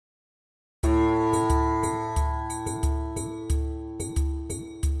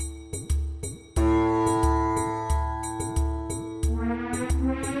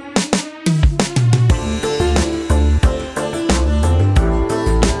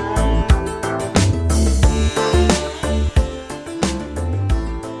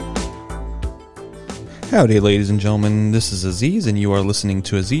Howdy, ladies and gentlemen, this is Aziz, and you are listening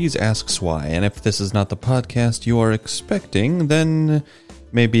to Aziz Asks Why. And if this is not the podcast you are expecting, then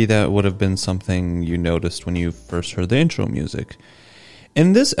maybe that would have been something you noticed when you first heard the intro music.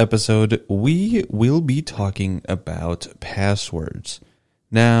 In this episode, we will be talking about passwords.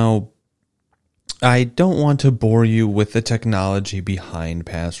 Now, I don't want to bore you with the technology behind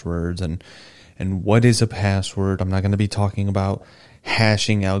passwords and what is a password. I'm not going to be talking about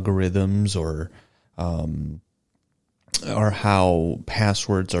hashing algorithms or how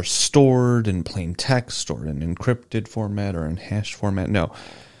passwords are stored in plain text or in encrypted format or in hashed format. No.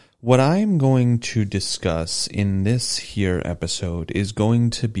 What I'm going to discuss in this here episode is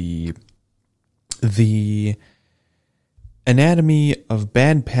going to be the anatomy of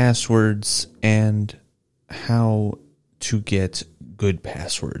bad passwords and how to get good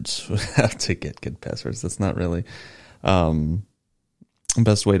passwords. How to get good passwords. That's not really the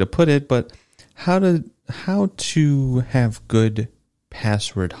best way to put it, but how to have good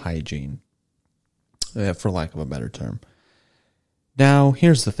password hygiene, for lack of a better term. Now,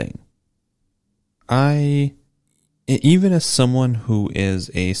 here's the thing. Even as someone who is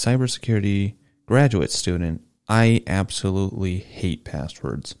a cybersecurity graduate student, I absolutely hate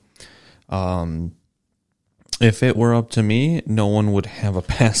passwords. If it were up to me, no one would have a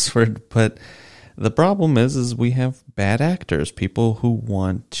password, but the problem is we have bad actors, people who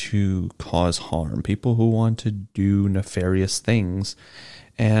want to cause harm, people who want to do nefarious things.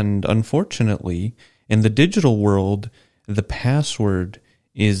 And unfortunately, in the digital world, the password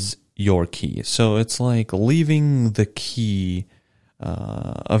is your key. So it's like leaving the key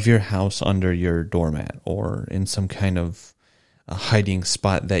of your house under your doormat or in some kind of a hiding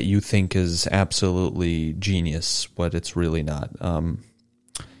spot that you think is absolutely genius, but it's really not.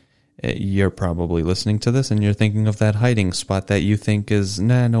 You're probably listening to this and you're thinking of that hiding spot that you think is,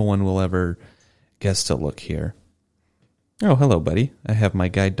 no one will ever guess to look here. Oh, hello, buddy. I have my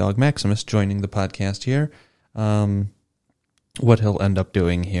guide dog Maximus joining the podcast here. What he'll end up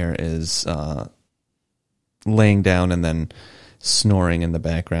doing here is laying down and then snoring in the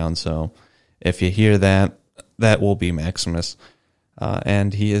background. So if you hear that, that will be Maximus.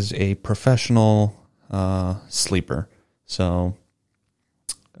 And he is a professional sleeper. So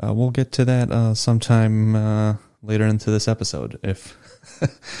we'll get to that sometime later into this episode. If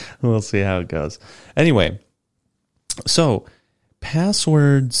we'll see how it goes. Anyway, so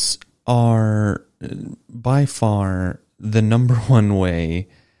passwords are by far the number one way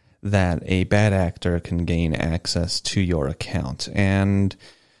that a bad actor can gain access to your account. And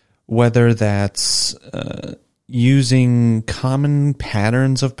whether that's using common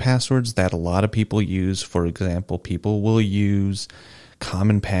patterns of passwords that a lot of people use, for example, people will use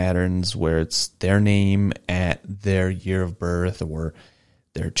common patterns where it's their name at their year of birth or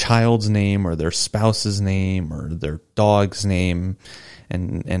their child's name or their spouse's name or their dog's name.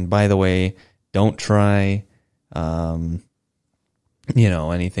 And by the way, don't try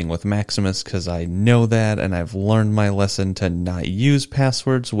anything with Maximus, because I know that and I've learned my lesson to not use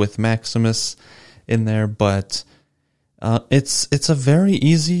passwords with Maximus in there, but it's a very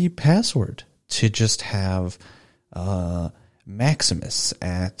easy password to just have Maximus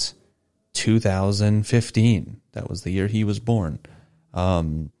at 2015. That was the year he was born.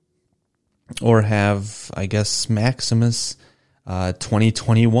 Or have, I guess, Maximus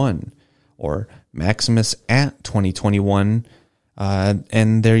 2021 or Maximus at 2021.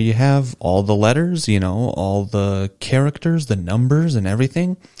 And there you have all the letters, all the characters, the numbers and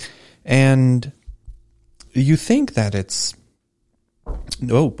everything. And you think that it's,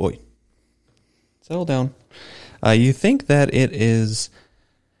 oh boy, settle down. You think that it is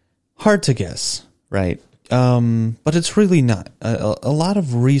hard to guess, right? But it's really not. A lot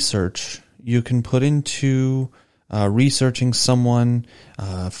of research you can put into researching someone,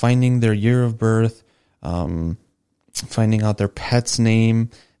 finding their year of birth, finding out their pet's name.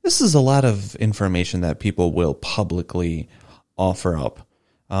 This is a lot of information that people will publicly offer up.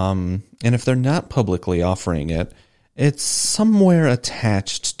 And if they're not publicly offering it, it's somewhere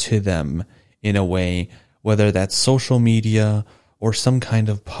attached to them in a way, whether that's social media or some kind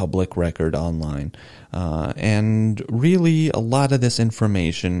of public record online. And really, a lot of this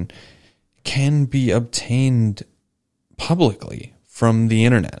information can be obtained publicly from the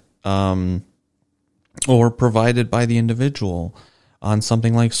internet, or provided by the individual on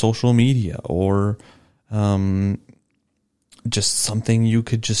something like social media, or just something you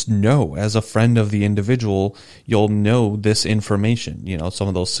could just know as a friend of the individual. You'll know this information. Some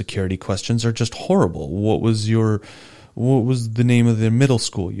of those security questions are just horrible. What was the name of the middle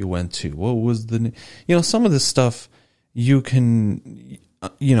school you went to? What was some of this stuff you can,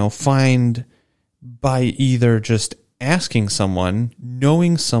 find by either just asking someone,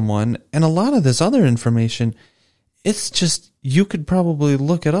 knowing someone, and a lot of this other information, it's just, you could probably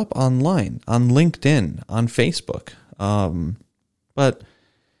look it up online, on LinkedIn, on Facebook. But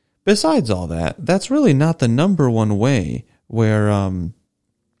besides all that, that's really not the number one way where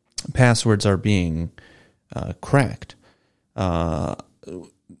passwords are being cracked. And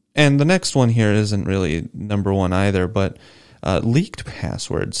the next one here isn't really number one either, but leaked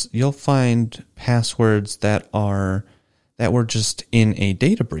passwords. You'll find passwords that were just in a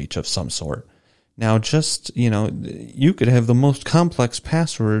data breach of some sort. Now, just, you could have the most complex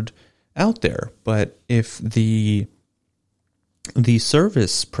password out there, but if the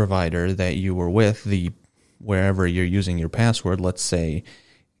service provider that you were with, wherever you're using your password, let's say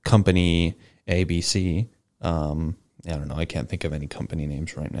company ABC, I don't know, I can't think of any company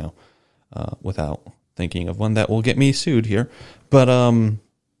names right now without thinking of one that will get me sued here. But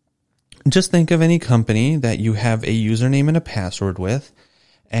just think of any company that you have a username and a password with,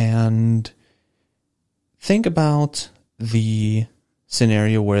 and think about the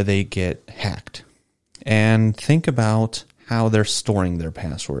scenario where they get hacked, and think about how they're storing their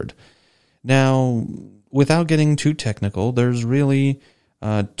password. Now, without getting too technical, there's really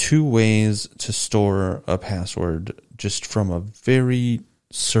two ways to store a password just from a very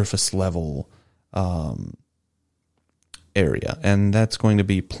surface level area. And that's going to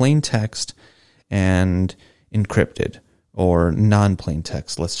be plain text and encrypted, or non-plain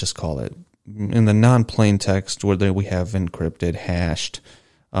text, let's just call it. In the non-plain text, where we have encrypted, hashed,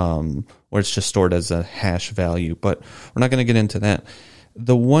 where it's just stored as a hash value. But we're not going to get into that.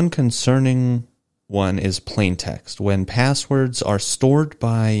 The one concerning one is plain text. When passwords are stored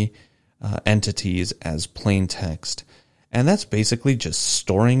by entities as plain text, and that's basically just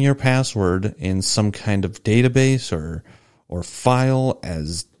storing your password in some kind of database or file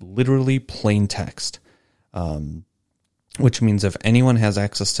as literally plain text, which means if anyone has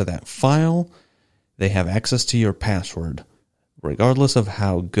access to that file, they have access to your password, regardless of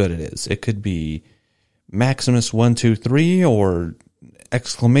how good it is. It could be Maximus123 or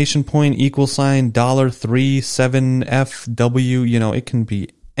exclamation point $$3 $7FW. It can be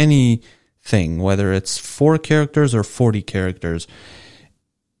anything, whether it's 4 characters or 40 characters.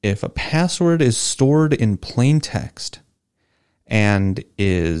 If a password is stored in plain text and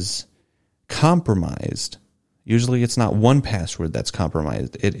is compromised, usually it's not one password that's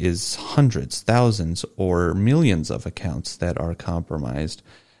compromised. It is hundreds, thousands, or millions of accounts that are compromised.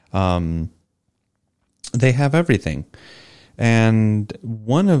 They have everything. And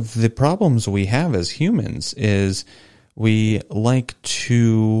one of the problems we have as humans is we like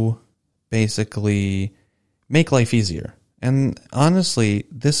to basically make life easier. And honestly,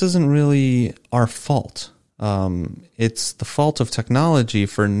 this isn't really our fault. It's the fault of technology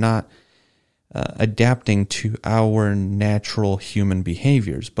for not adapting to our natural human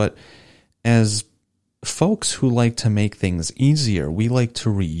behaviors. But as folks who like to make things easier, we like to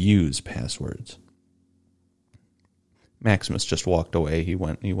reuse passwords. Maximus just walked away. He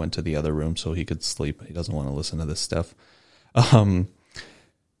went to the other room so he could sleep. He doesn't want to listen to this stuff. But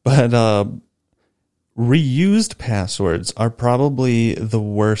reused passwords are probably the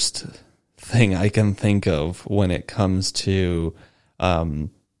worst thing I can think of when it comes to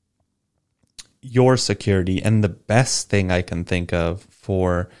your security, and the best thing I can think of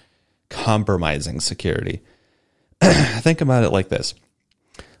for compromising security. Think about it like this.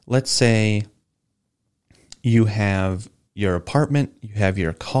 Let's say you have your apartment, you have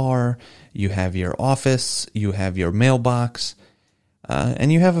your car, you have your office, you have your mailbox,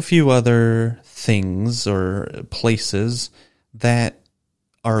 and you have a few other things or places that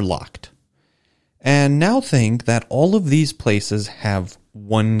are locked. And now think that all of these places have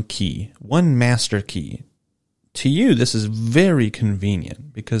one key, one master key. To you, this is very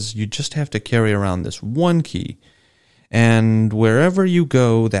convenient because you just have to carry around this one key. And wherever you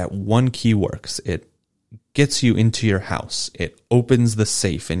go, that one key works. It gets you into your house. It opens the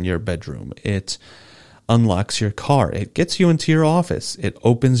safe in your bedroom. It unlocks your car. It gets you into your office. It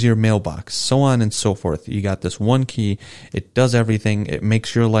opens your mailbox, so on and so forth. You got this one key. It does everything. It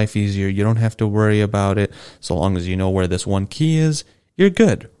makes your life easier. You don't have to worry about it. So long as you know where this one key is, you're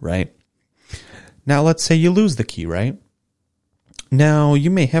good, right? Now, let's say you lose the key, right? Now, you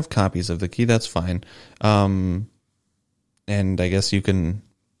may have copies of the key. That's fine. And I guess you can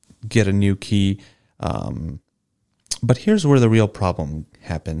get a new key. But here's where the real problem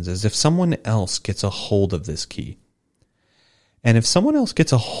happens, is if someone else gets a hold of this key. And if someone else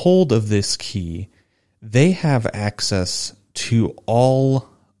gets a hold of this key, they have access to all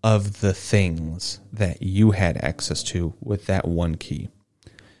of the things that you had access to with that one key.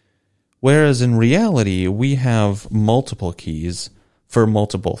 Whereas in reality, we have multiple keys for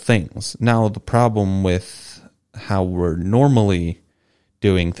multiple things. Now, the problem with how we're normally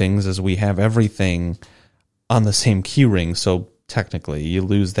doing things is we have everything on the same key ring. So technically, you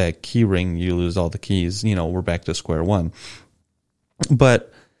lose that key ring, you lose all the keys, we're back to square one.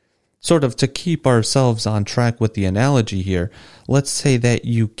 But sort of to keep ourselves on track with the analogy here, let's say that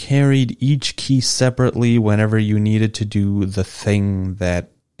you carried each key separately whenever you needed to do the thing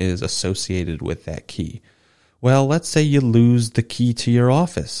that is associated with that key. Well, let's say you lose the key to your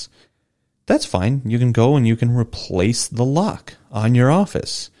office. That's fine. You can go and you can replace the lock on your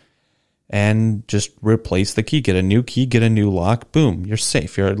office and just replace the key. Get a new key, get a new lock. Boom, you're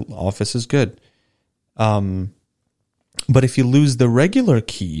safe. Your office is good. But if you lose the regular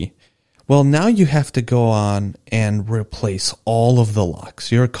key, well, now you have to go on and replace all of the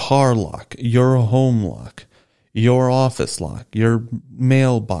locks. Your car lock, your home lock, your office lock, your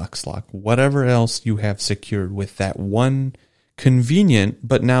mailbox lock, whatever else you have secured with that one convenient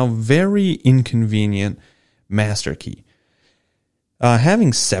but now very inconvenient master key.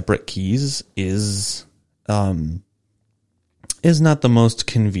 Having separate keys is not the most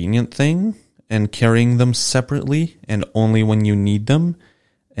convenient thing, and carrying them separately and only when you need them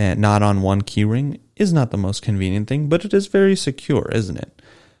and not on one key ring is not the most convenient thing, but it is very secure, isn't it?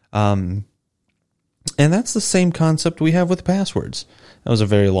 And that's the same concept we have with passwords. That was a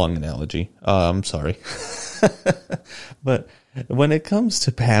very long analogy. I'm sorry. But when it comes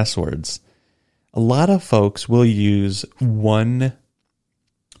to passwords, a lot of folks will use one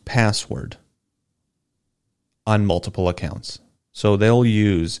password on multiple accounts. So they'll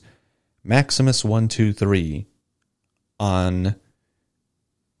use Maximus123 on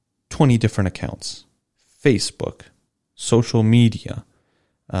 20 different accounts. Facebook, social media,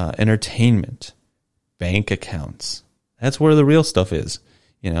 entertainment, bank accounts. That's where the real stuff is,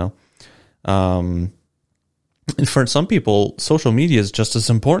 And for some people, social media is just as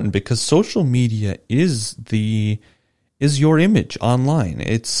important because social media is your image online.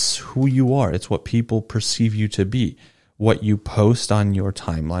 It's who you are. It's what people perceive you to be. What you post on your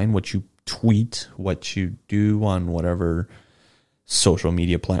timeline, what you tweet, what you do on whatever social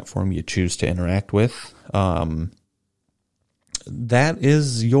media platform you choose to interact with. That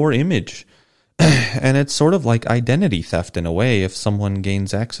is your image. And it's sort of like identity theft in a way if someone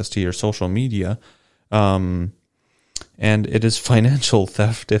gains access to your social media. And it is financial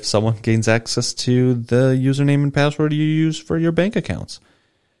theft if someone gains access to the username and password you use for your bank accounts.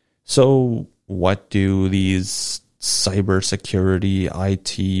 So what do these cybersecurity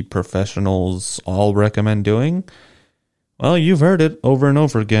IT professionals all recommend doing? Well, you've heard it over and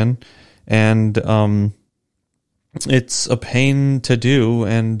over again. And it's a pain to do,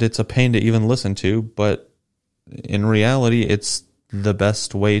 and it's a pain to even listen to, but in reality, it's the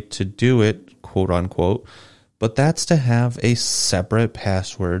best way to do it, quote unquote. But that's to have a separate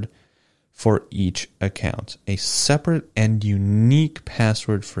password for each account, a separate and unique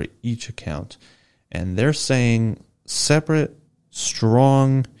password for each account. And they're saying separate,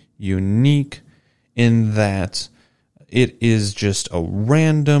 strong, unique, in that it is just a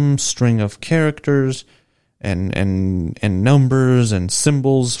random string of characters and numbers and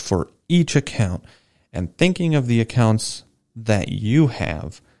symbols for each account. And thinking of the accounts that you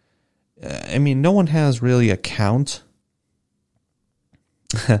have, no one has really a count.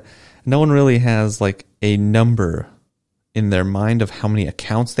 No one really has like a number in their mind of how many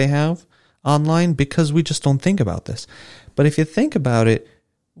accounts they have online because we just don't think about this. But if you think about it,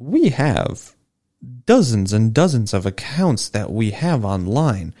 we have dozens and dozens of accounts that we have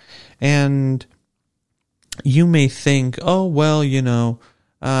online. And you may think, oh, well,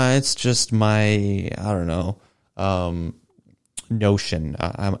 it's just my, Notion.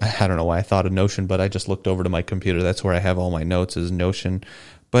 I don't know why I thought of Notion, but I just looked over to my computer. That's where I have all my notes is Notion.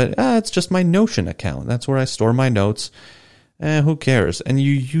 But it's just my Notion account. That's where I store my notes. Who cares? And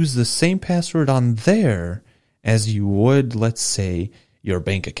you use the same password on there as you would, let's say, your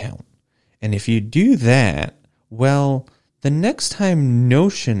bank account. And if you do that, well, the next time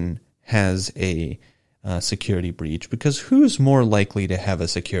Notion has a security breach, because who's more likely to have a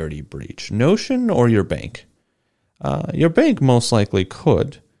security breach, Notion or your bank? Your bank most likely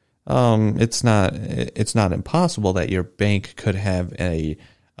could. It's not impossible that your bank could have a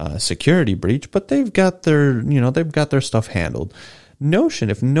security breach, but they've got their stuff handled.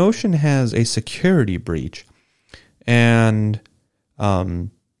 Notion, if Notion has a security breach, and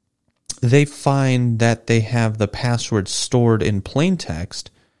they find that they have the password stored in plain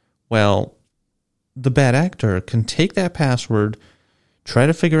text, well, the bad actor can take that password, try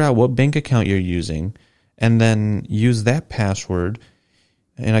to figure out what bank account you're using, and then use that password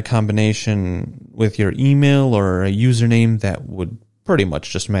in a combination with your email or a username that would pretty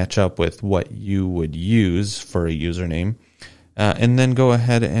much just match up with what you would use for a username, and then go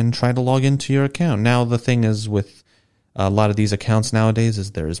ahead and try to log into your account. Now, the thing is with a lot of these accounts nowadays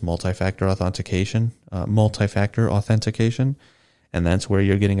is there is multi-factor authentication, and that's where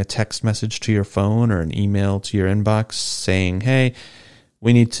you're getting a text message to your phone or an email to your inbox saying, "Hey,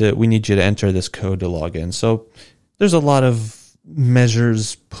 we need you to enter this code to log in." So there's a lot of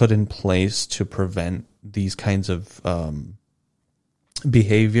measures put in place to prevent these kinds of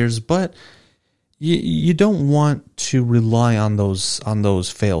behaviors, but you don't want to rely on those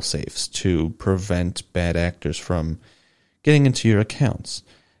fail safes to prevent bad actors from getting into your accounts.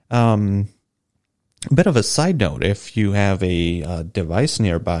 A bit of a side note, if you have a device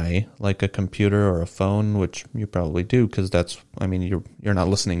nearby, like a computer or a phone, which you probably do, because you're not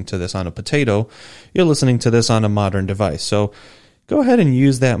listening to this on a potato, you're listening to this on a modern device. So go ahead and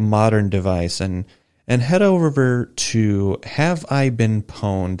use that modern device and head over to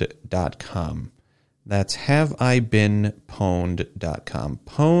haveibeenpwned.com. That's haveibeenpwned.com.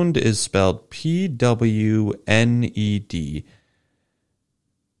 Pwned is spelled Pwned.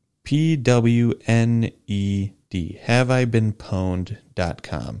 Pwned.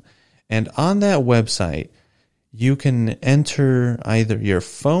 haveibeenpwned.com. And on that website, you can enter either your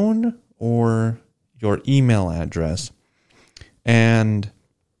phone or your email address. And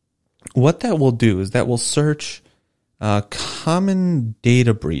what that will do is that will search common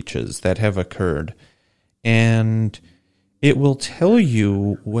data breaches that have occurred, and it will tell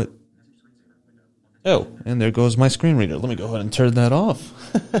you what... Oh, and there goes my screen reader. Let me go ahead and turn that off.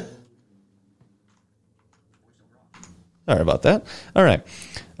 Sorry about that. All right.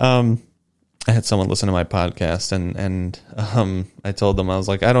 I had someone listen to my podcast, and I told them, I was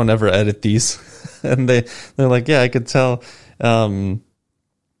like, I don't ever edit these. And they're like, yeah, I could tell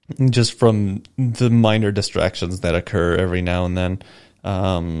just from the minor distractions that occur every now and then.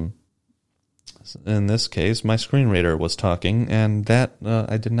 In this case, my screen reader was talking, and that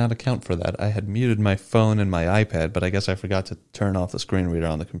I did not account for that. I had muted my phone and my iPad, but I guess I forgot to turn off the screen reader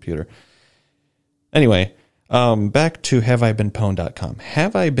on the computer. Anyway, back to haveibeenpwned.com.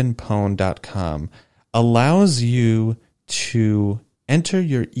 Haveibeenpwned.com allows you to enter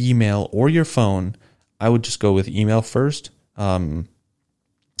your email or your phone. I would just go with email first, and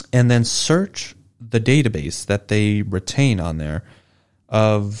then search the database that they retain on there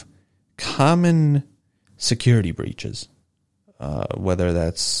of common security breaches, whether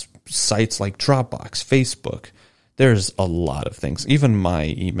that's sites like Dropbox, Facebook. There's a lot of things. Even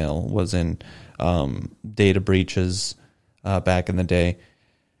my email was in data breaches back in the day.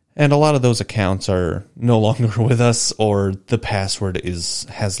 And a lot of those accounts are no longer with us, or the password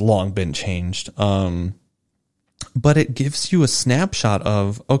has long been changed. But it gives you a snapshot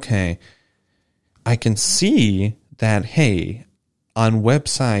of, okay, I can see that, hey, on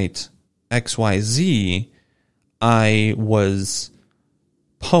website XYZ, I was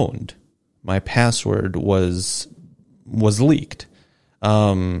pwned. My password was leaked.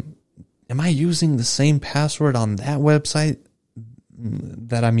 Am I using the same password on that website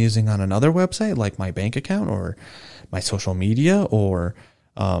that I'm using on another website, like my bank account or my social media or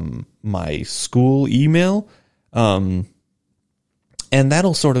my school email? And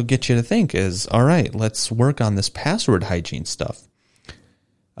that'll sort of get you to think is, all right, let's work on this password hygiene stuff.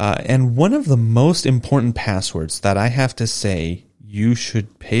 And one of the most important passwords that I have to say you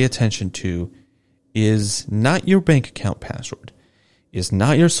should pay attention to is not your bank account password, is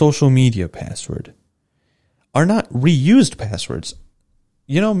not your social media password, are not reused passwords.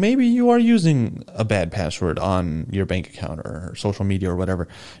 You know, maybe you are using a bad password on your bank account or social media or whatever.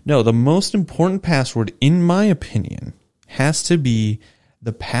 No, the most important password, in my opinion, has to be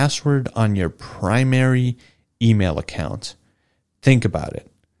the password on your primary email account. Think about it.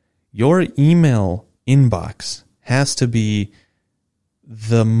 Your email inbox has to be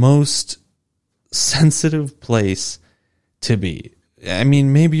the most sensitive place to be. I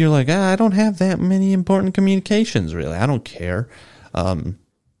mean, maybe you're like, I don't have that many important communications, really. I don't care.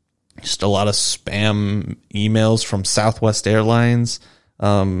 Just a lot of spam emails from Southwest Airlines.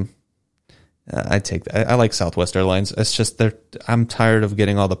 I take that. I like Southwest Airlines. It's just I'm tired of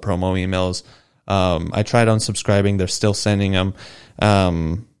getting all the promo emails. I tried unsubscribing. They're still sending them.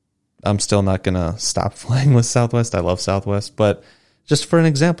 I'm still not going to stop flying with Southwest. I love Southwest. But just for an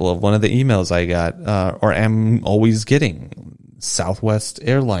example of one of the emails I got, or am always getting, Southwest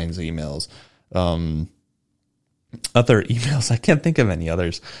Airlines emails. Other emails, I can't think of any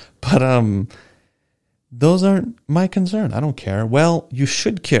others. But those aren't my concern. I don't care. Well, you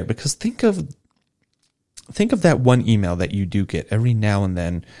should care, because think of think of that one email that you do get every now and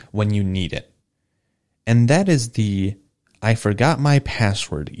then when you need it. And that is the I forgot my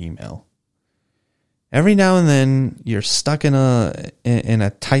password email. Every now and then you're stuck in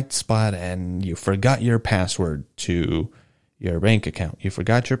a tight spot and you forgot your password to your bank account. You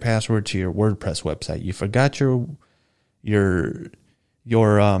forgot your password to your WordPress website. You forgot you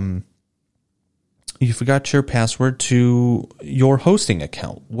forgot your password to your hosting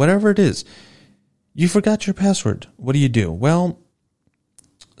account. Whatever it is. You forgot your password. What do? Well,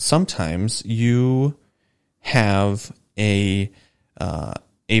 sometimes you have a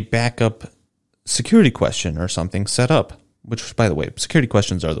backup security question or something set up, which, by the way, security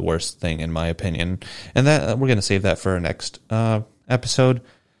questions are the worst thing in my opinion. And that we're going to save that for our next episode.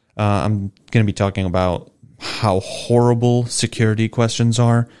 I'm going to be talking about how horrible security questions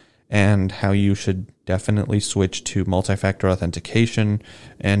are and how you should definitely switch to multi-factor authentication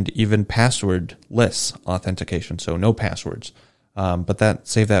and even passwordless authentication. So no passwords. But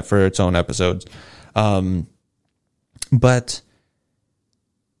save that for its own episodes. But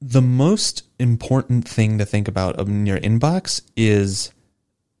the most important thing to think about in your inbox is,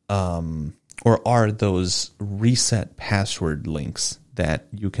 or are those reset password links that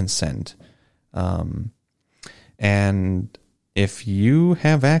you can send. And if you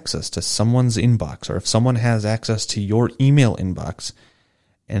have access to someone's inbox, or if someone has access to your email inbox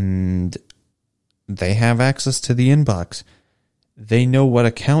and they have access to the inbox, they know what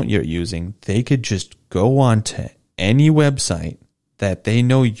account you're using. They could just go on to any website that they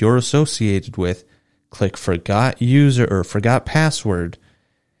know you're associated with, click forgot user or forgot password,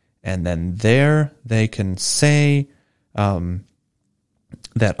 and then there they can say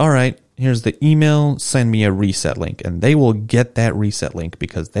that, all right, here's the email, send me a reset link. And they will get that reset link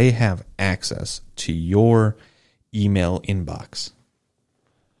because they have access to your email inbox.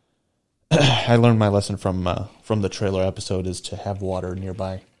 I learned my lesson from the trailer episode is to have water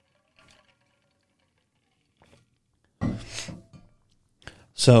nearby.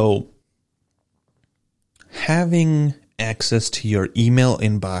 So, having access to your email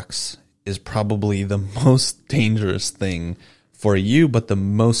inbox is probably the most dangerous thing for you, but the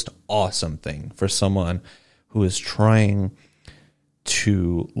most awesome thing for someone who is trying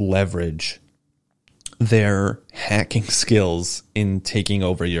to leverage their hacking skills in taking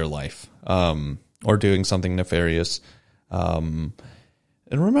over your life, or doing something nefarious. And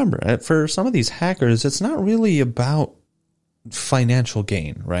remember, for some of these hackers, it's not really about financial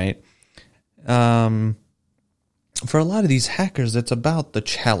gain, right? For a lot of these hackers, it's about the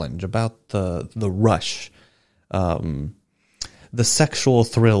challenge, about the rush, the sexual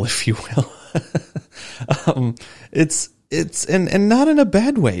thrill, if you will. It's not in a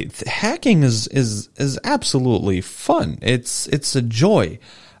bad way. Hacking is absolutely fun. It's a joy.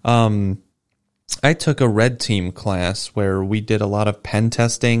 I took a red team class where we did a lot of pen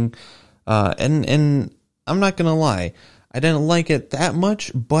testing, and I'm not gonna lie, I didn't like it that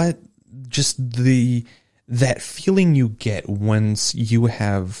much, but just that feeling you get once you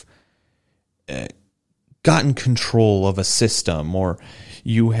have gotten control of a system, or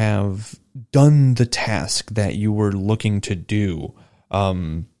you have done the task that you were looking to do,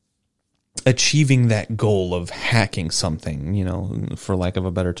 achieving that goal of hacking something, for lack of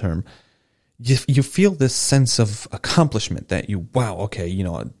a better term, you feel this sense of accomplishment that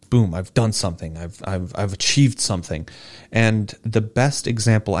boom, I've done something, I've achieved something. And the best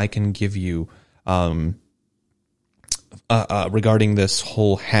example I can give you regarding this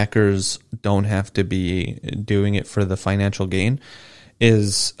whole hackers don't have to be doing it for the financial gain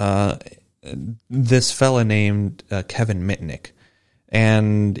is this fella named Kevin Mitnick.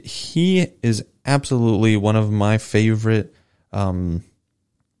 And he is absolutely one of my favorite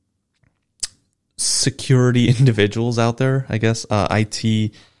security individuals out there, I guess.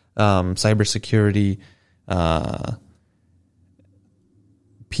 IT, cybersecurity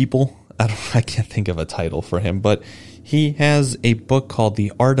people. I can't think of a title for him, but he has a book called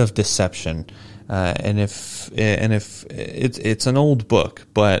The Art of Deception. And if it's an old book,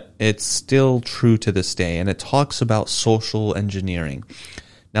 but it's still true to this day, and it talks about social engineering.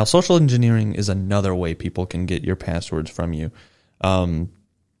 Now, social engineering is another way people can get your passwords from you.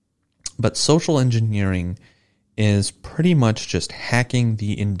 But social engineering is pretty much just hacking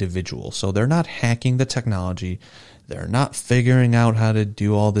the individual. So they're not hacking the technology. They're not figuring out how to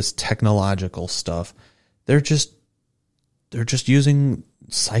do all this technological stuff. They're just using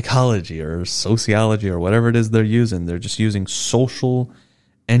psychology or sociology or whatever it is they're using. They're just using social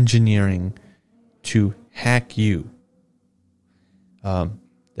engineering to hack you.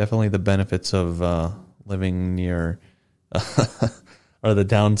 Definitely the benefits of living near, or the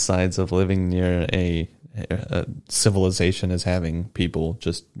downsides of living near a civilization is having people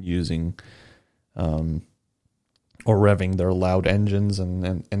just using or revving their loud engines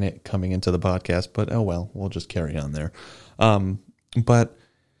and it coming into the podcast. But oh well, we'll just carry on there. But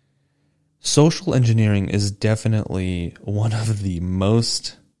social engineering is definitely one of the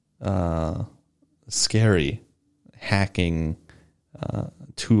most scary hacking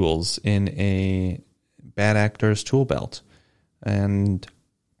tools in a bad actor's tool belt. And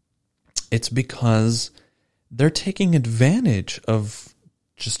it's because they're taking advantage of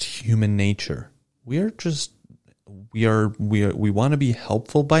just human nature. We want to be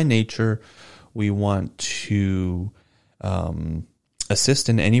helpful by nature. We want to assist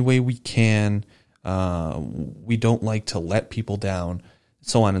in any way we can. We don't like to let people down,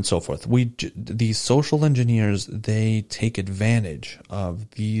 so on and so forth. These social engineers, they take advantage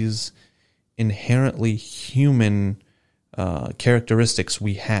of these inherently human characteristics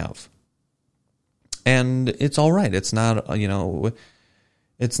we have. And it's all right. It's not,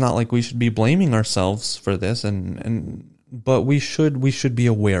 it's not like we should be blaming ourselves for this, but we should be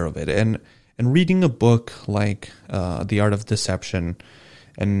aware of it. And reading a book like The Art of Deception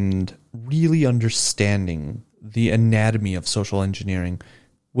and really understanding the anatomy of social engineering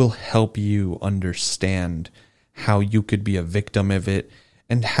will help you understand how you could be a victim of it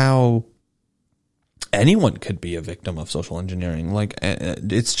and how anyone could be a victim of social engineering. Like,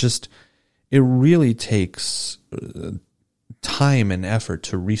 it really takes time and effort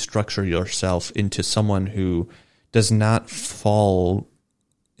to restructure yourself into someone who does not fall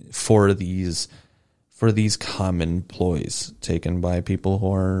for these common ploys taken by people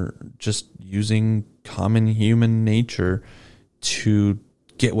who are just using common human nature to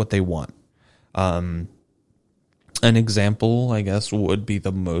get what they want. An example, I guess, would be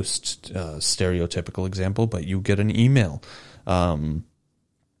the most stereotypical example, but you get an email that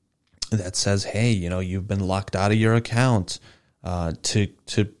says, hey, you've been locked out of your account.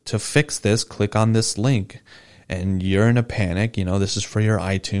 To fix this, click on this link. And you're in a panic. This is for your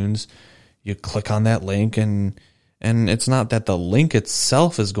iTunes. You click on that link, and it's not that the link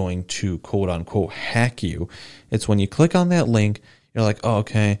itself is going to quote unquote hack you. It's when you click on that link, you're like, oh,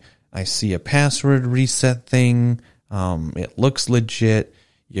 okay, I see a password reset thing. It looks legit.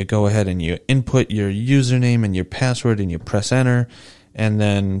 You go ahead and you input your username and your password and you press enter, and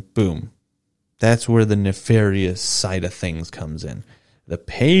then boom. That's where the nefarious side of things comes in. The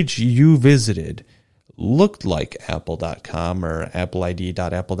page you visited looked like apple.com or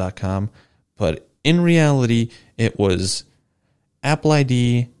appleid.apple.com, but in reality, it was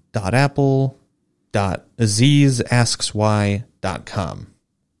appleid.apple.azizaskswhy.com.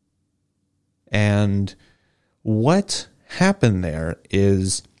 And what happened there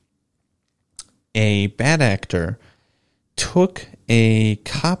is a bad actor took a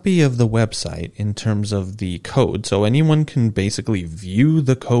copy of the website in terms of the code. So anyone can basically view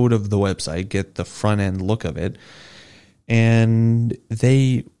the code of the website, get the front end look of it. And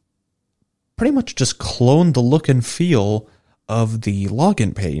they pretty much just cloned the look and feel of the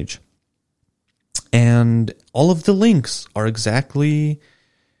login page. And all of the links are exactly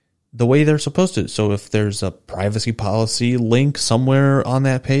the way they're supposed to. So if there's a privacy policy link somewhere on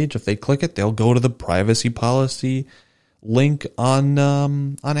that page, if they click it, they'll go to the privacy policy link on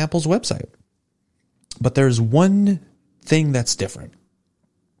Apple's website. But there's one thing that's different,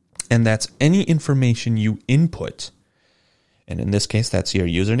 and that's any information you input. And in this case, that's your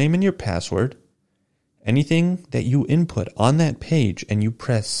username and your password. Anything that you input on that page and you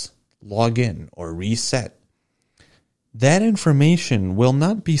press login or reset, that information will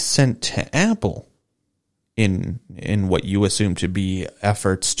not be sent to Apple in what you assume to be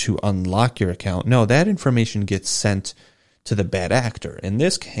efforts to unlock your account. No, that information gets sent to the bad actor. In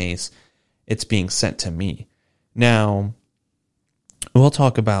this case, it's being sent to me. Now, we'll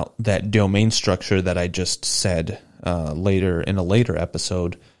talk about that domain structure that I just said later in a later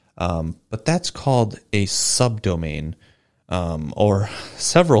episode, but that's called a subdomain, or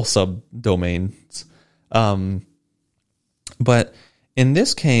several subdomains. But in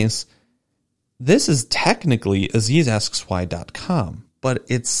this case, this is technically azizaskswhy.com, but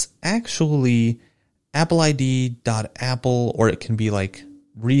it's actually appleid.apple, or it can be like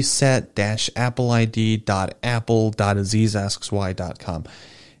reset-appleid.apple.azizaskswhy.com.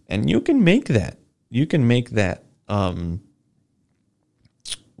 And you can make that. You can make that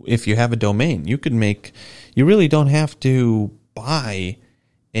if you have a domain. You really don't have to buy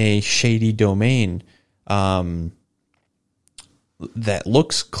a shady domain that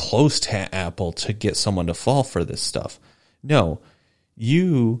looks close to Apple to get someone to fall for this stuff. No,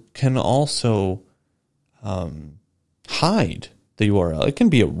 you can also hide the URL. It can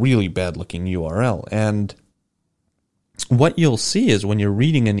be a really bad looking URL. And what you'll see is when you're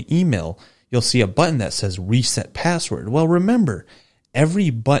reading an email, you'll see a button that says reset password. Well, remember,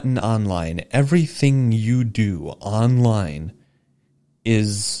 every button online, everything you do online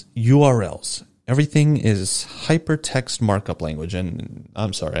is URLs. Everything is hypertext markup language. And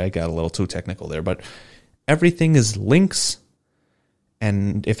I'm sorry, I got a little too technical there, but everything is links.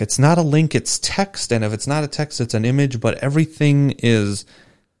 And if it's not a link, it's text. And if it's not a text, it's an image. But everything is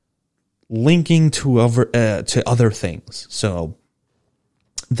linking to other things. So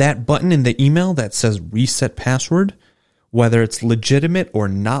that button in the email that says reset password, whether it's legitimate or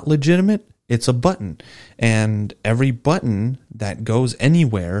not legitimate, it's a button. And every button that goes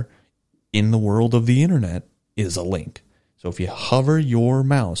anywhere in the world of the internet is a link. So if you hover your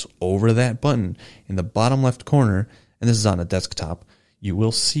mouse over that button in the bottom left corner, and this is on a desktop, you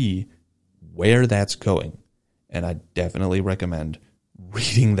will see where that's going. And I definitely recommend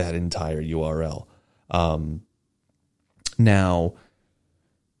reading that entire URL. Now,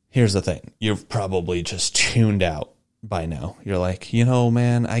 here's the thing. You've probably just tuned out by now. You're like,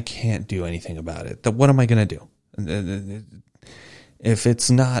 man, I can't do anything about it. What am I going to do?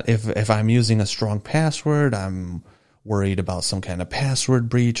 If I'm using a strong password, I'm worried about some kind of password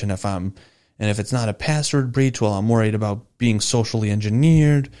breach. And if it's not a password breach, well, I'm worried about being socially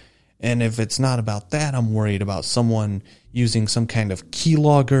engineered. And if it's not about that, I'm worried about someone using some kind of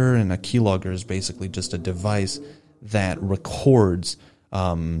keylogger. And a keylogger is basically just a device that records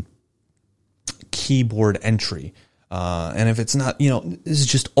keyboard entry. And if it's not, this is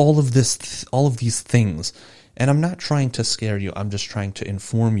just all of these things. And I'm not trying to scare you. I'm just trying to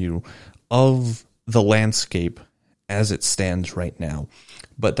inform you of the landscape as it stands right now.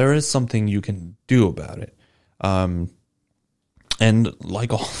 But there is something you can do about it. And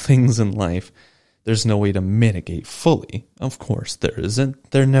like all things in life, there's no way to mitigate fully. Of course, there isn't.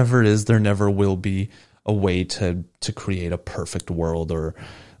 There never is. There never will be a way to create a perfect world or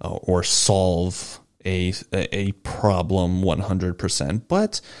solve a problem 100%.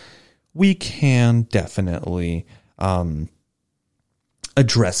 But we can definitely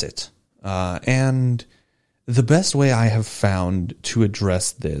address it. And the best way I have found to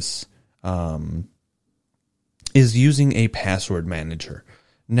address this is using a password manager.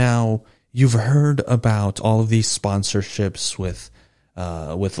 Now, you've heard about all of these sponsorships with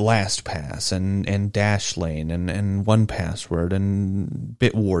LastPass and Dashlane and 1Password and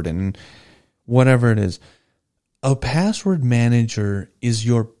Bitwarden, whatever it is. A password manager is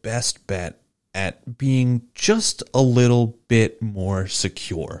your best bet at being just a little bit more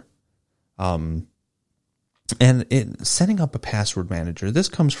secure. And setting up a password manager, this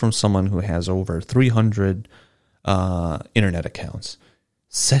comes from someone who has over 300 internet accounts.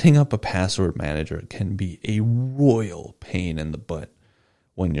 Setting up a password manager can be a royal pain in the butt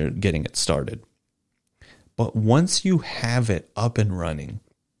when you're getting it started. But once you have it up and running,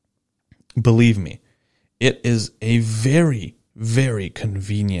 believe me, it is a very, very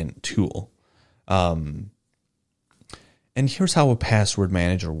convenient tool. And here's how a password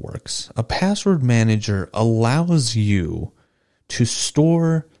manager works. A password manager allows you to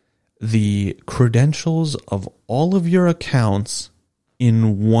store the credentials of all of your accounts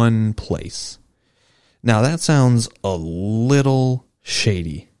in one place. Now, that sounds a little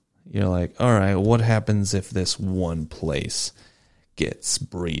shady. You're like, all right, what happens if this one place gets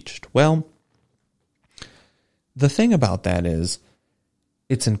breached? Well, the thing about that is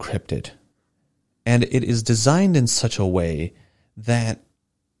it's encrypted. And it is designed in such a way that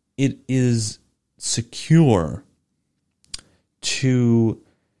it is secure to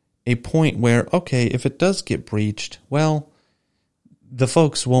a point where, okay, if it does get breached, well, the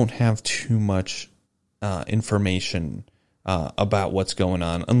folks won't have too much information about what's going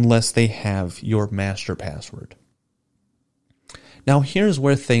on unless they have your master password. Now, here's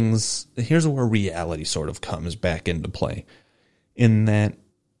where reality sort of comes back into play, in that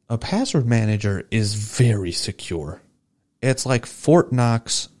a password manager is very secure. It's like Fort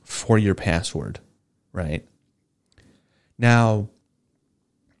Knox for your password, right? Now,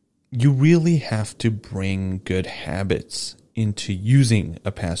 you really have to bring good habits into using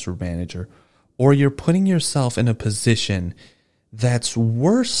a password manager, or you're putting yourself in a position that's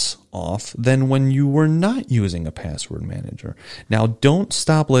worse off than when you were not using a password manager. Now, don't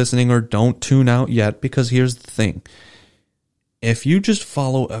stop listening or don't tune out yet, because here's the thing. If you just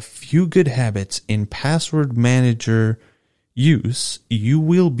follow a few good habits in password manager use, you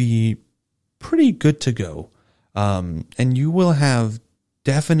will be pretty good to go. And you will have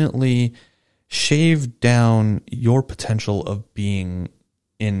definitely shaved down your potential of being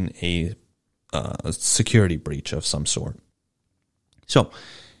in a security breach of some sort. So,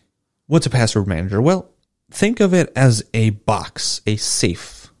 what's a password manager? Well, think of it as a box, a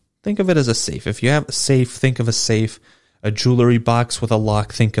safe. Think of it as a safe. If you have a safe, think of a safe. A jewelry box with a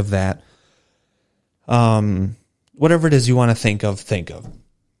lock, think of that. Whatever it is you want to think of, think of.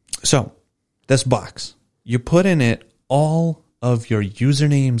 So, this box, you put in it all of your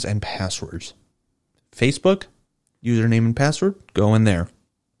usernames and passwords. Facebook, username and password, go in there.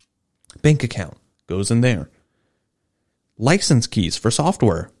 Bank account, goes in there. License keys for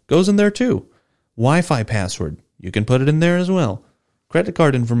software, goes in there too. Wi-Fi password, you can put it in there as well. Credit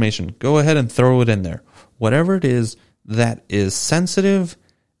card information, go ahead and throw it in there. Whatever it is that is sensitive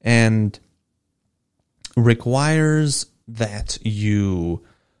and requires that you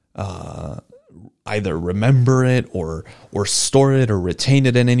either remember it or store it or retain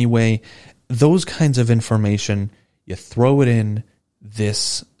it in any way, those kinds of information, you throw it in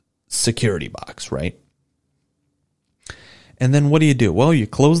this security box, right? And then what do? Well, you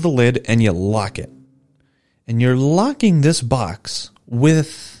close the lid and you lock it. And you're locking this box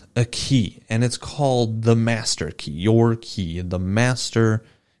with a key, and it's called the master key, your key, the master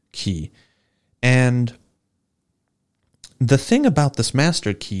key. And the thing about this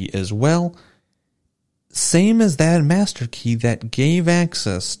master key is, well, same as that master key that gave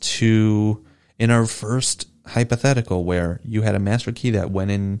access to, in our first hypothetical, where you had a master key that went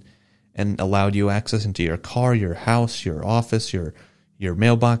in and allowed you access into your car, your house, your office, your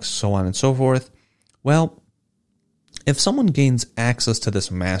mailbox, so on and so forth. Well, if someone gains access to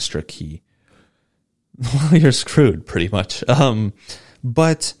this master key, well, you're screwed pretty much.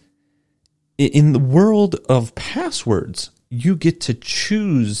 But in the world of passwords, you get to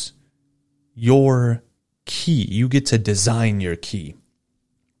choose your key. You get to design your key.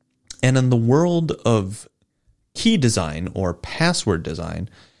 And in the world of key design or password design,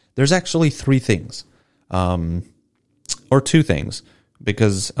 there's actually three things, or two things.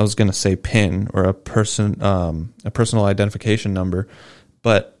 Because I was going to say PIN or a personal identification number,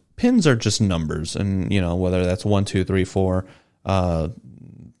 but PINs are just numbers, and whether that's 1, 2, 3, 4,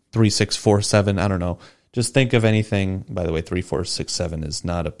 3, 6, 4, 7, I don't know. Just think of anything. By the way, 3, 4, 6, 7 is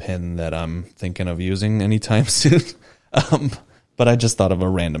not a PIN that I'm thinking of using anytime soon. But I just thought of a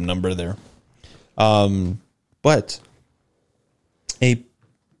random number there. But a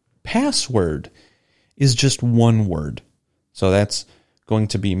password is just one word, so that's going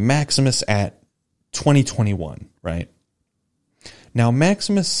to be Maximus at 2021, right? Now,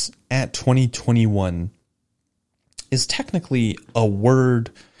 Maximus at 2021 is technically a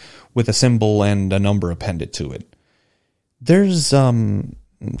word with a symbol and a number appended to it. There's, sorry,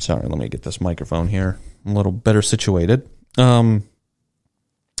 let me get this microphone here. I'm a little better situated. There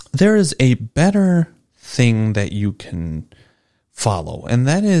is a better thing that you can follow, and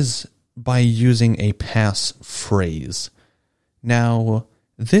that is by using a passphrase. Now,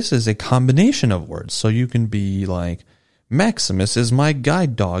 this is a combination of words, so you can be like, Maximus is my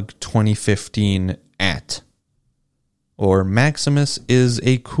guide dog 2015 at, or Maximus is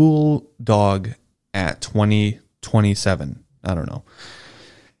a cool dog at 2027. I don't know.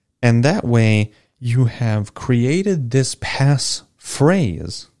 And that way, you have created this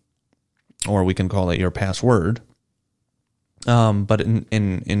passphrase, or we can call it your password. But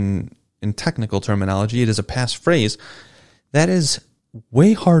in technical terminology, it is a passphrase that is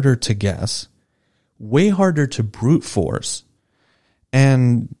way harder to guess, way harder to brute force,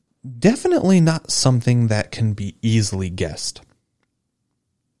 and definitely not something that can be easily guessed.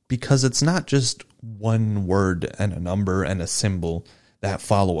 Because it's not just one word and a number and a symbol that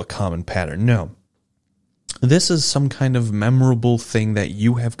follow a common pattern. No. This is some kind of memorable thing that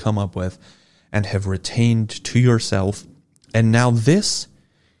you have come up with and have retained to yourself, and now this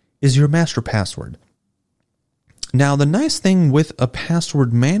is your master password. Now, the nice thing with a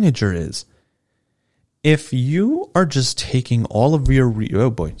password manager is, if you are just taking all of your,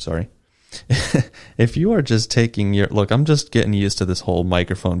 if you are just taking your, look, I'm just getting used to this whole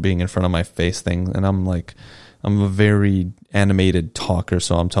microphone being in front of my face thing, and I'm a very animated talker,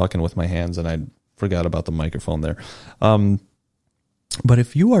 so I'm talking with my hands, and I forgot about the microphone there. But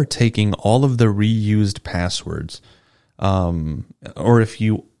if you are taking all of the reused passwords, or if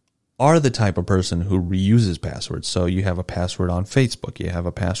you are the type of person who reuses passwords. So you have a password on Facebook, you have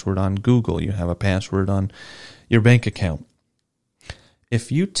a password on Google, you have a password on your bank account.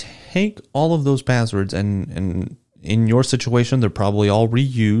 If you take all of those passwords and in your situation, they're probably all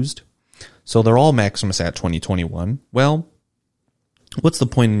reused, so they're all Maximus at 2021, well, what's the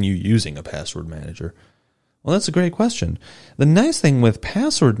point in you using a password manager? Well, that's a great question. The nice thing with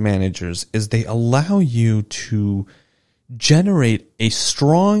password managers is they allow you to generate a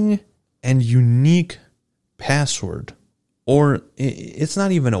strong and unique password or it's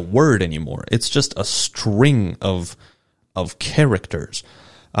not even a word anymore. It's just a string of characters.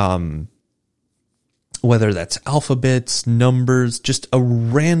 Whether that's alphabets, numbers, just a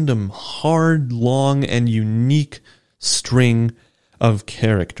random, hard, long, and unique string of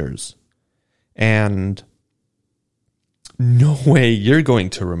characters. And no way you're going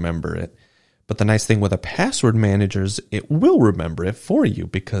to remember it. But the nice thing with a password manager is it will remember it for you,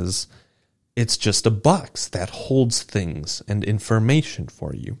 because it's just a box that holds things and information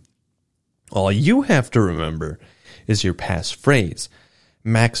for you. All you have to remember is your passphrase.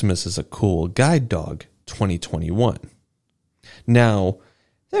 Maximus is a cool guide dog, 2021. Now,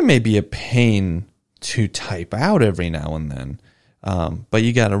 that may be a pain to type out every now and then, but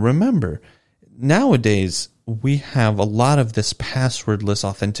you got to remember, nowadays we have a lot of this passwordless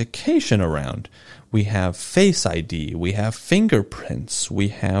authentication around. We have Face ID, we have fingerprints, we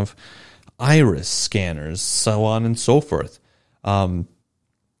have iris scanners, so on and so forth. So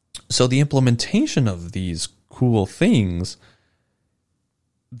the implementation of these cool things,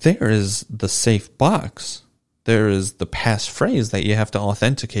 there is the safe box. There is the passphrase that you have to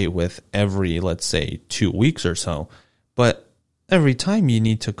authenticate with every, let's say, 2 weeks or so. But every time you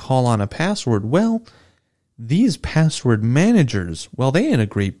need to call on a password, well, these password managers, well, they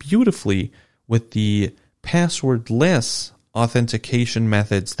integrate beautifully with the passwordless authentication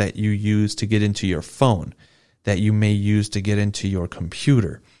methods that you use to get into your phone, that you may use to get into your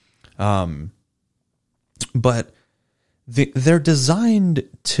computer. But they're designed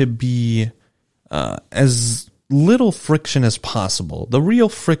to be as little friction as possible. The real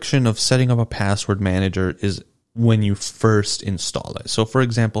friction of setting up a password manager is when you first install it. So, for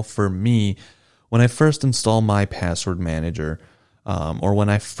example, for me, when I first install my password manager, or when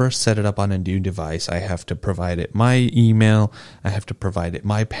I first set it up on a new device, I have to provide it my email, I have to provide it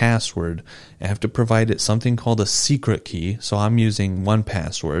my password, I have to provide it something called a secret key. So I'm using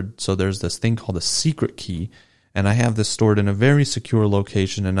 1Password, so there's this thing called a secret key, and I have this stored in a very secure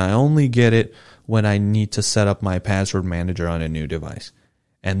location, and I only get it when I need to set up my password manager on a new device.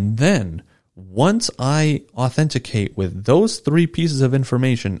 And then, once I authenticate with those 3 pieces of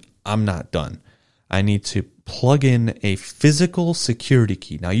information, I'm not done. I need to plug in a physical security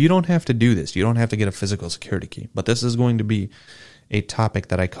key. Now, you don't have to do this. You don't have to get a physical security key. But this is going to be a topic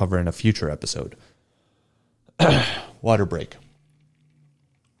that I cover in a future episode. Water break.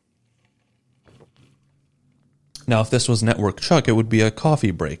 Now, if this was Network Chuck, it would be a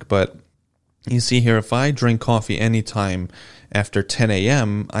coffee break. But you see here, if I drink coffee anytime after 10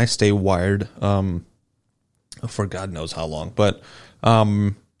 a.m., I stay wired for God knows how long. But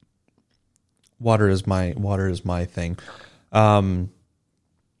water is my thing. Coffee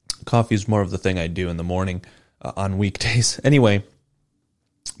is more of the thing I do in the morning on weekdays. Anyway,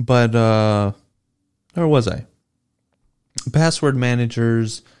 but where was I? Password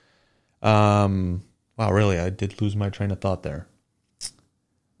managers. Wow, really, I did lose my train of thought there.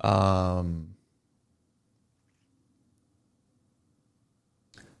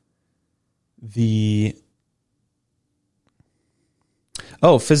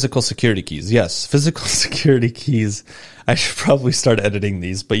 Physical security keys. Yes, physical security keys. I should probably start editing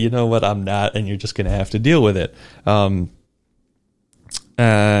these, but you know what? I'm not, and you're just going to have to deal with it.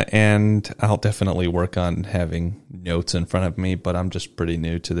 And I'll definitely work on having notes in front of me, but I'm just pretty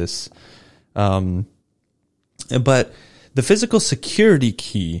new to this. But the physical security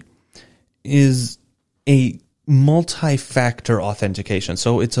key is a multi-factor authentication.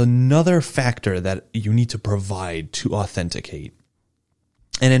 So it's another factor that you need to provide to authenticate.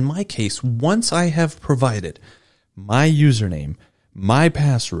 And in my case, once I have provided my username, my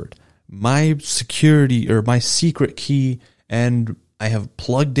password, my security or my secret key, and I have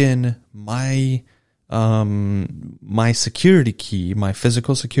plugged in my my security key, my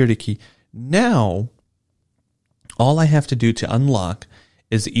physical security key, now all I have to do to unlock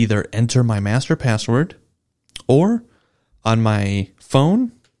is either enter my master password or on my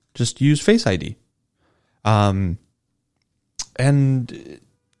phone, just use Face ID. And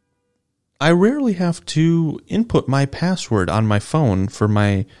I rarely have to input my password on my phone for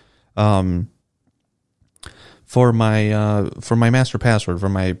my master password, for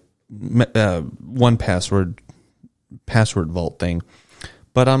my 1Password password vault thing.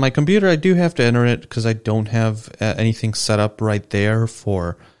 But on my computer, I do have to enter it because I don't have anything set up right there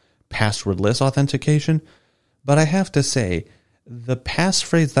for passwordless authentication. But I have to say, the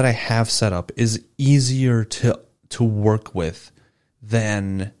passphrase that I have set up is easier to work with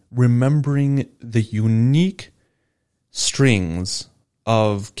than remembering the unique strings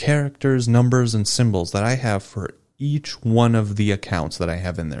of characters, numbers, and symbols that I have for each one of the accounts that I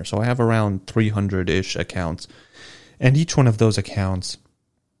have in there. So I have around 300-ish accounts. And each one of those accounts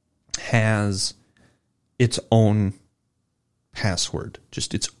has its own password,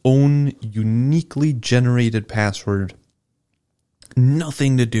 just its own uniquely generated password,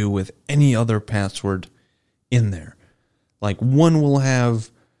 nothing to do with any other password in there. Like one will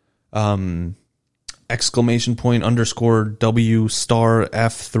have exclamation point underscore W star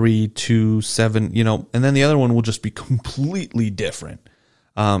F327, and then the other one will just be completely different.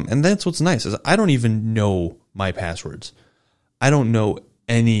 And that's what's nice is I don't even know my passwords. I don't know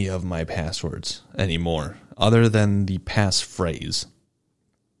any of my passwords anymore other than the passphrase.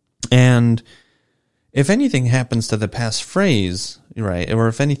 And if anything happens to the passphrase, right, or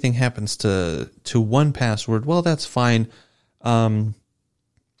if anything happens to one password, well, that's fine.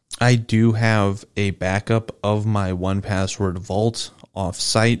 I do have a backup of my 1Password vault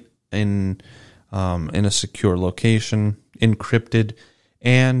off-site in a secure location, encrypted,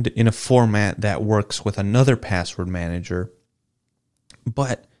 and in a format that works with another password manager.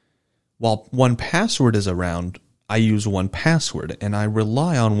 But while 1Password is around, I use 1Password, and I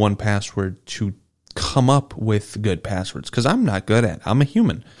rely on 1Password to come up with good passwords, because I'm a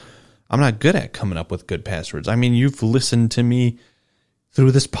human. I'm not good at coming up with good passwords. I mean, you've listened to me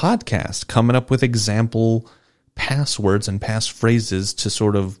through this podcast, coming up with example passwords and passphrases to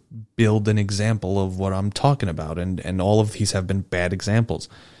sort of build an example of what I'm talking about. And all of these have been bad examples.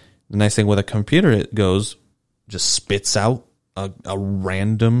 The nice thing with a computer, it just spits out a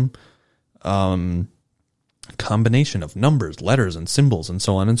random combination of numbers, letters, and symbols, and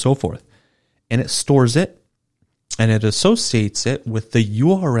so on and so forth. And it stores it, and it associates it with the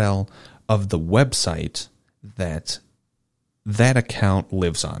URL of the website that account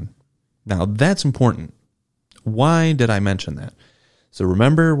lives on. Now, that's important. Why did I mention that? So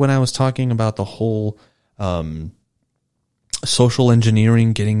remember when I was talking about the whole social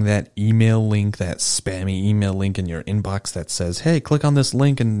engineering, getting that email link, that spammy email link in your inbox that says, hey, click on this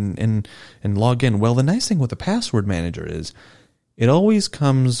link and log in. Well, the nice thing with the password manager is it always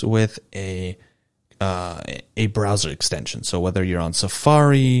comes with a browser extension. So whether you're on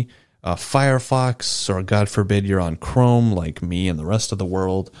Safari, Firefox, or God forbid you're on Chrome like me and the rest of the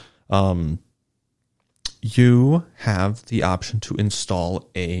world, you have the option to install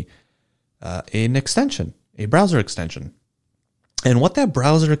an extension, a browser extension. And what that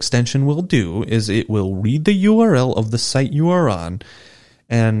browser extension will do is it will read the URL of the site you are on,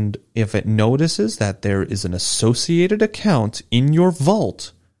 and if it notices that there is an associated account in your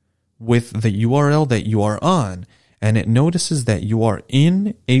vault with the URL that you are on, and it notices that you are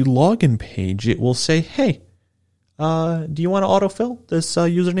in a login page, it will say, hey, do you want to autofill this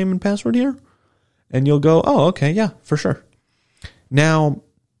username and password here? And you'll go, oh, okay, yeah, for sure. Now,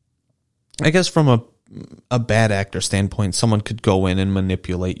 I guess from a bad actor standpoint, someone could go in and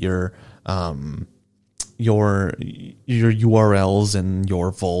manipulate your URLs in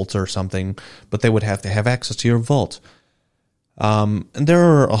your vault or something, but they would have to have access to your vault. And there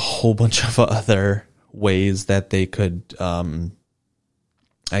are a whole bunch of other ways that they could,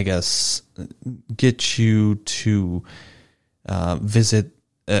 I guess, get you to visit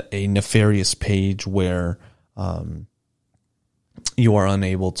a nefarious page where you are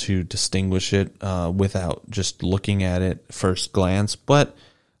unable to distinguish it without just looking at it first glance. But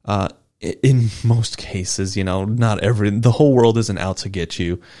in most cases, the whole world isn't out to get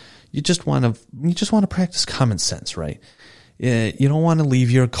you. You just want to practice common sense, right? You don't want to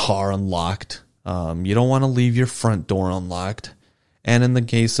leave your car unlocked. You don't want to leave your front door unlocked. And in the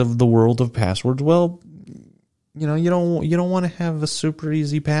case of the world of passwords, well, you don't want to have a super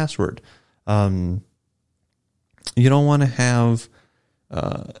easy password. You don't want to have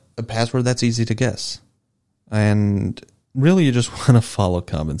a password that's easy to guess. And really, you just want to follow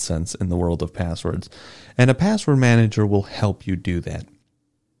common sense in the world of passwords. And a password manager will help you do that.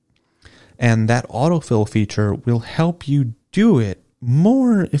 And that autofill feature will help you do it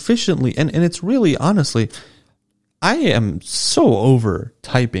more efficiently. And it's really, honestly, I am so over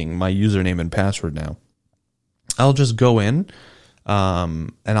typing my username and password now. I'll just go in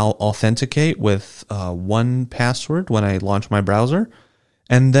and I'll authenticate with 1Password when I launch my browser.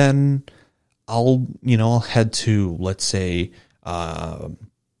 And then I'll head to, let's say,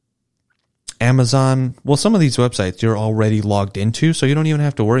 Amazon. Well, some of these websites you're already logged into, so you don't even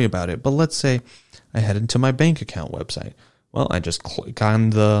have to worry about it. But let's say I head into my bank account website. Well, I just click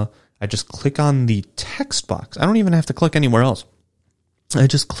on the text box. I don't even have to click anywhere else. I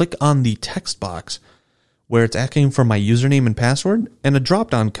just click on the text box where it's asking for my username and password, and a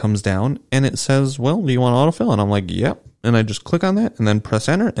drop-down comes down, and it says, well, do you want autofill? And I'm like, yep. And I just click on that, and then press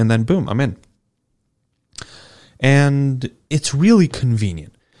enter, and then boom, I'm in. And it's really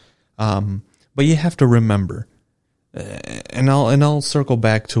convenient. But you have to remember I'll circle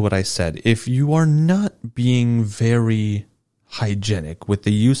back to what I said. If you are not being very hygienic with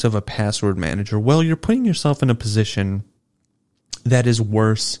the use of a password manager, well, you're putting yourself in a position that is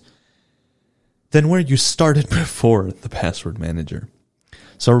worse than where you started before the password manager.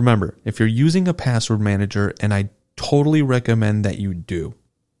 So remember, if you're using a password manager, and I totally recommend that you do,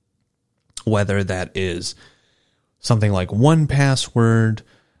 whether that is something like 1Password,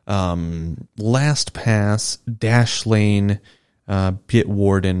 LastPass, Dashlane,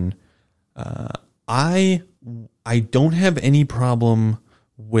 Bitwarden, I don't have any problem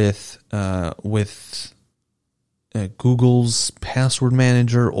with Google's password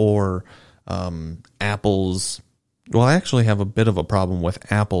manager or Apple's. Well, I actually have a bit of a problem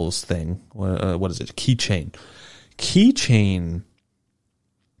with Apple's thing. What is it? Keychain. Keychain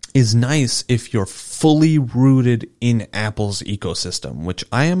is nice if you're fully rooted in Apple's ecosystem, which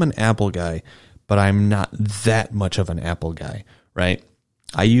I am an Apple guy, but I'm not that much of an Apple guy, right?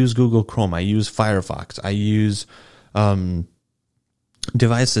 I use Google Chrome. I use Firefox. I use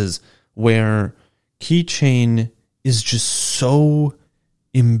devices where Keychain is just so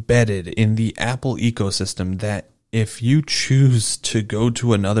embedded in the Apple ecosystem that if you choose to go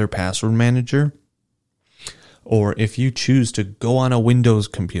to another password manager, or if you choose to go on a Windows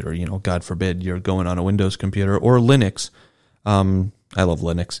computer, God forbid you're going on a Windows computer or Linux. I love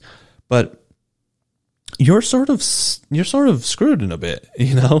Linux, but you're sort of screwed in a bit.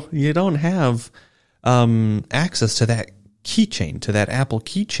 You don't have access to that keychain, to that Apple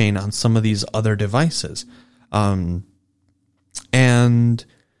keychain on some of these other devices, and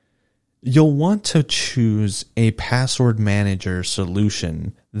you'll want to choose a password manager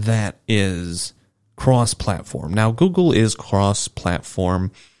solution that is cross-platform. Now, Google is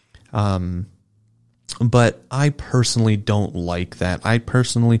cross-platform, but I personally don't like that.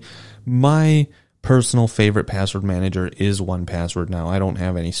 My personal favorite password manager is 1Password. Now, I don't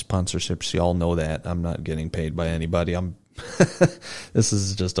have any sponsorships. Y'all know that. I'm not getting paid by anybody. This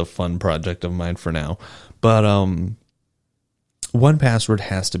is just a fun project of mine for now. But 1Password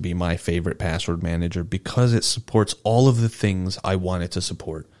has to be my favorite password manager because it supports all of the things I want it to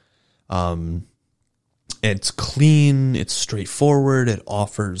support. It's clean, it's straightforward, it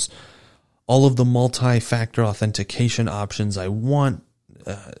offers all of the multi-factor authentication options I want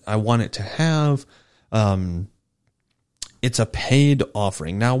it to have. It's a paid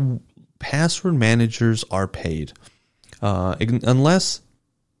offering. Now, password managers are paid. Unless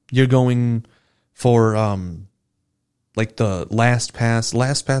you're going for like the LastPass.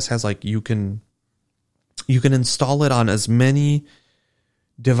 LastPass has you can install it on as many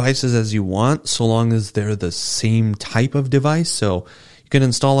devices as you want, so long as they're the same type of device. So you can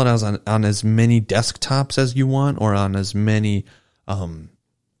install it on as many desktops as you want, or on as many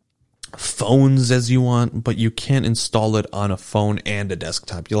phones as you want, but you can't install it on a phone and a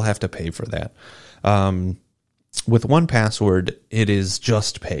desktop. You'll have to pay for that. With 1Password, it is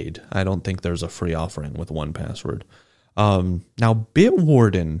just paid. I don't think there's a free offering with 1Password. Now,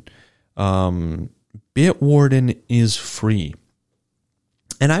 Bitwarden is free.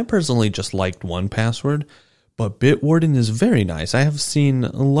 And I personally just liked 1Password, but Bitwarden is very nice. I have seen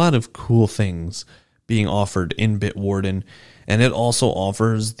a lot of cool things being offered in Bitwarden, and it also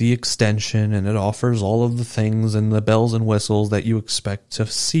offers the extension, and it offers all of the things and the bells and whistles that you expect to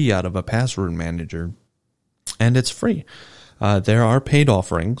see out of a password manager. And it's free. There are paid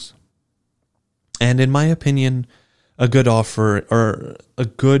offerings, and in my opinion, a good offer or a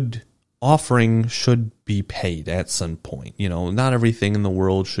good offering should be paid at some point. Not everything in the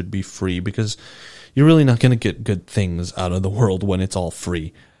world should be free, because you're really not going to get good things out of the world when it's all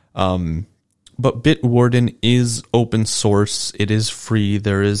free. But Bitwarden is open source. It is free.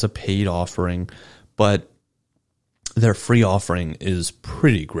 There is a paid offering, but their free offering is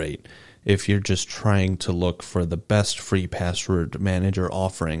pretty great if you're just trying to look for the best free password manager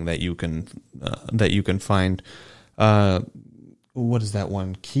offering that you can find. What is that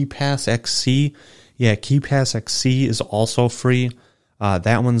one? KeyPass XC. Yeah, KeyPass XC is also free.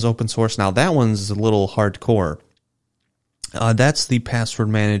 That one's open source. Now, that one's a little hardcore. That's the password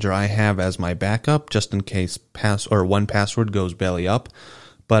manager I have as my backup, just in case 1Password goes belly up.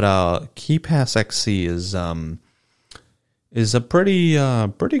 But KeyPass XC is a pretty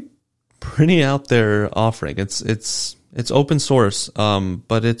out there offering. It's open source,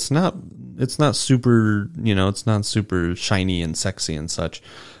 but it's not super, it's not super shiny and sexy and such.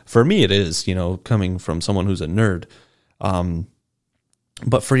 For me, it is, coming from someone who's a nerd.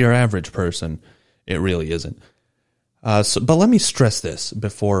 But for your average person, it really isn't. But let me stress this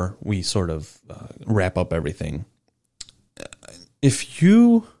before we sort of wrap up everything. If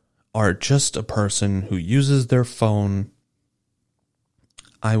you are just a person who uses their phone,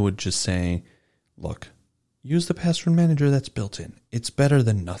 I would just say, look, use the password manager that's built in. It's better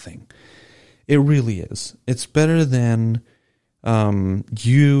than nothing. It really is. It's better than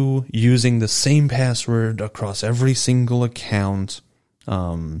you using the same password across every single account.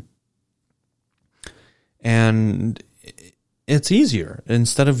 And it's easier.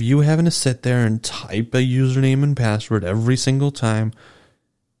 Instead of you having to sit there and type a username and password every single time,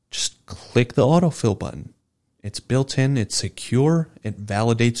 just click the autofill button. It's built in, it's secure, it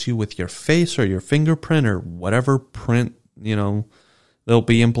validates you with your face or your fingerprint or whatever print, they'll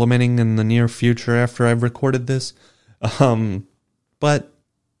be implementing in the near future after I've recorded this. But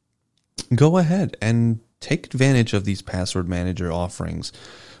go ahead and take advantage of these password manager offerings.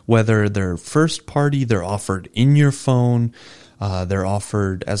 Whether they're first party, they're offered in your phone, they're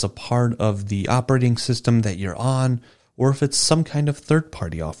offered as a part of the operating system that you're on, or if it's some kind of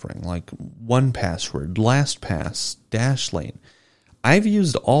third-party offering like 1Password, LastPass, Dashlane. I've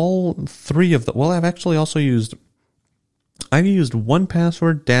used all three of them. Well, I've used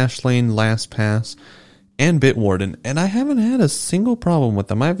 1Password, Dashlane, LastPass, and Bitwarden, and I haven't had a single problem with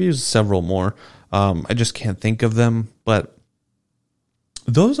them. I've used several more. I just can't think of them, but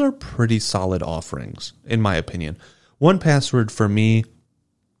those are pretty solid offerings, in my opinion. 1Password for me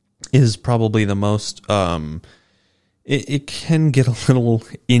is probably the most... It can get a little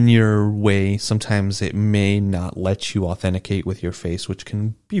in your way. Sometimes it may not let you authenticate with your face, which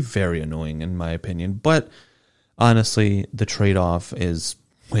can be very annoying in my opinion. But honestly, the trade-off is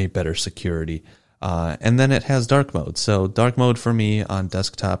way better security. And then it has dark mode. So dark mode for me on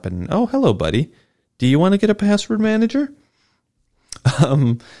desktop. And oh, hello, buddy. Do you want to get a password manager?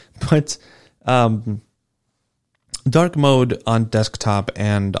 Dark mode on desktop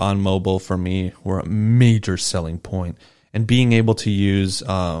and on mobile for me were a major selling point. And being able to use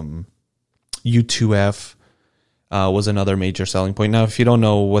U2F was another major selling point. Now, if you don't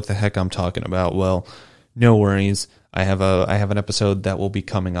know what the heck I'm talking about, well, no worries. I have an episode that will be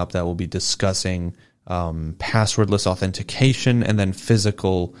coming up that will be discussing passwordless authentication and then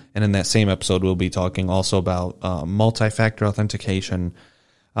physical. And in that same episode, we'll be talking also about multi-factor authentication,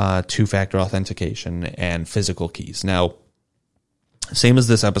 two-factor authentication, and physical keys. Now, same as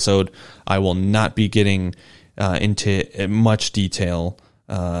this episode, I will not be getting into much detail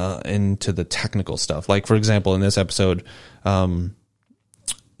into the technical stuff. Like, for example, in this episode,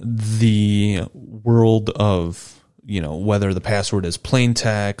 the world of, whether the password is plain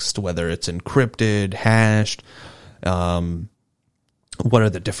text, whether it's encrypted, hashed, what are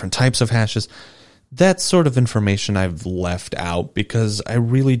the different types of hashes, that sort of information I've left out because I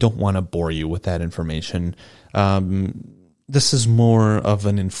really don't want to bore you with that information. This is more of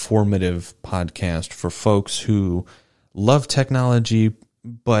an informative podcast for folks who love technology,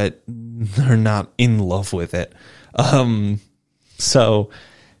 but they're not in love with it. So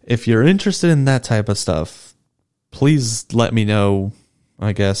if you're interested in that type of stuff, please let me know.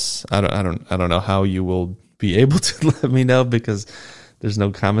 I guess I don't know how you will be able to let me know because there's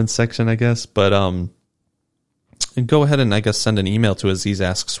no comments section, I guess. But go ahead and I guess send an email to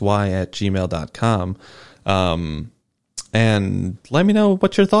azizaskswhy@gmail.com. And let me know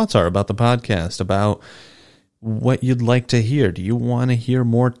what your thoughts are about the podcast, about what you'd like to hear. Do you want to hear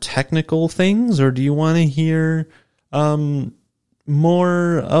more technical things, or do you want to hear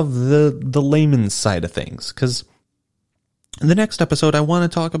more of the layman's side of things? Because in the next episode, I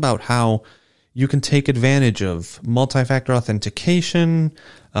want to talk about how you can take advantage of multi-factor authentication,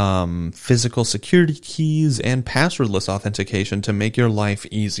 physical security keys, and passwordless authentication to make your life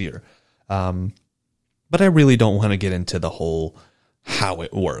easier. But I really don't want to get into the whole how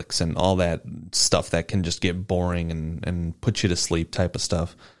it works and all that stuff that can just get boring and put you to sleep type of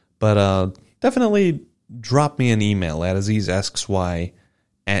stuff. But definitely drop me an email at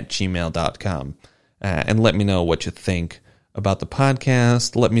azizaskswhy@gmail.com and let me know what you think about the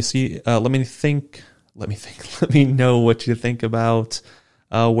podcast. Let me know what you think about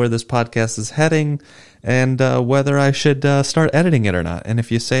where this podcast is heading and whether I should start editing it or not. And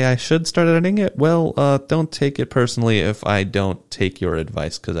if you say I should start editing it, well, don't take it personally if I don't take your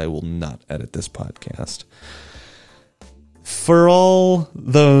advice, because I will not edit this podcast. For all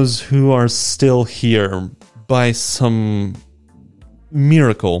those who are still here by some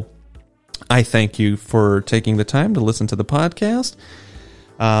miracle, I thank you for taking the time to listen to the podcast.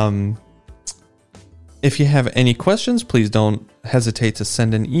 If you have any questions, please don't hesitate to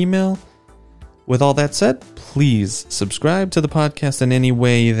send an email. With all that said, please subscribe to the podcast in any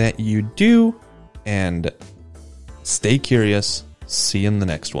way that you do, and stay curious. See you in the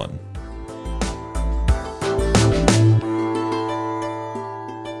next one.